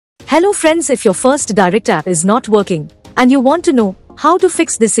Hello friends, if your first direct app is not working and you want to know how to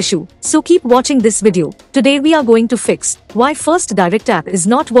fix this issue, so keep watching this video. Today we are going to fix why first direct app is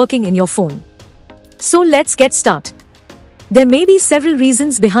not working in your phone. So let's get started. There may be several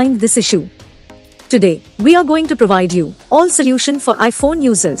reasons behind this issue. Today, we are going to provide you all solution for iPhone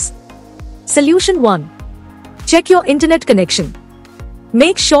users. Solution 1. Check your internet connection.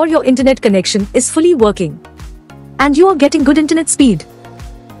 Make sure your internet connection is fully working and you are getting good internet speed.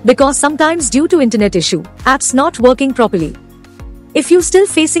 Because sometimes due to internet issue, apps not working properly. If you still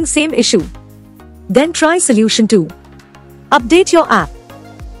facing same issue, then try solution 2. Update your app.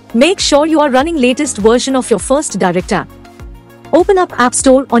 Make sure you are running latest version of your first direct app. Open up App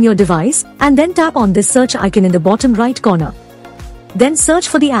Store on your device and then tap on this search icon in the bottom right corner. Then search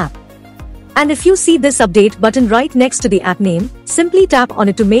for the app. And if you see this update button right next to the app name, simply tap on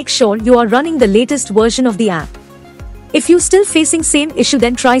it to make sure you are running the latest version of the app. If you still facing same issue,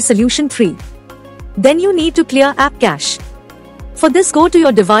 then try solution 3. Then you need to clear app cache. For this, go to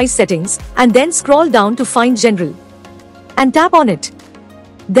your device settings and then scroll down to find general and tap on it.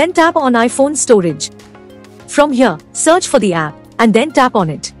 Then tap on iPhone storage. From here, search for the app and then tap on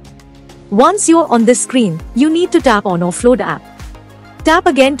it. Once you're on this screen, you need to tap on offload app. Tap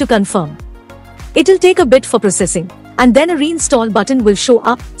again to confirm. It'll take a bit for processing and then a reinstall button will show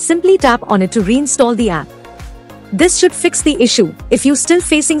up. Simply tap on it to reinstall the app. This should fix the issue. If you still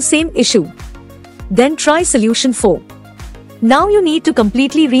facing same issue, then try solution 4. Now you need to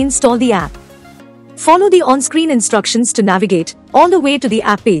completely reinstall the app. Follow the on-screen instructions to navigate all the way to the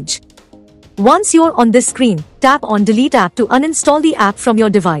app page. Once you're on this screen, tap on delete app to uninstall the app from your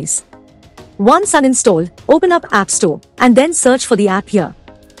device. Once uninstalled, open up App Store and then search for the app here.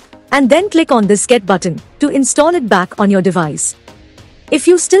 And then click on this get button to install it back on your device. If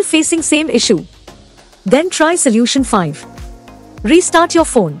you still facing same issue, then try solution 5. Restart your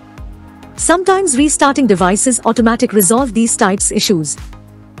phone. Sometimes restarting devices automatically resolve these types issues.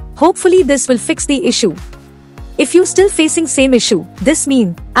 Hopefully this will fix the issue. If you still facing same issue, this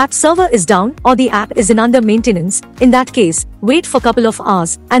mean app server is down or the app is in under maintenance. In that case, wait for couple of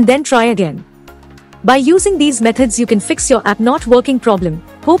hours and then try again. By using these methods, you can fix your app not working problem.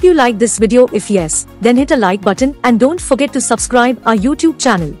 Hope you like this video. If yes, then hit a like button and don't forget to subscribe our YouTube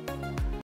channel.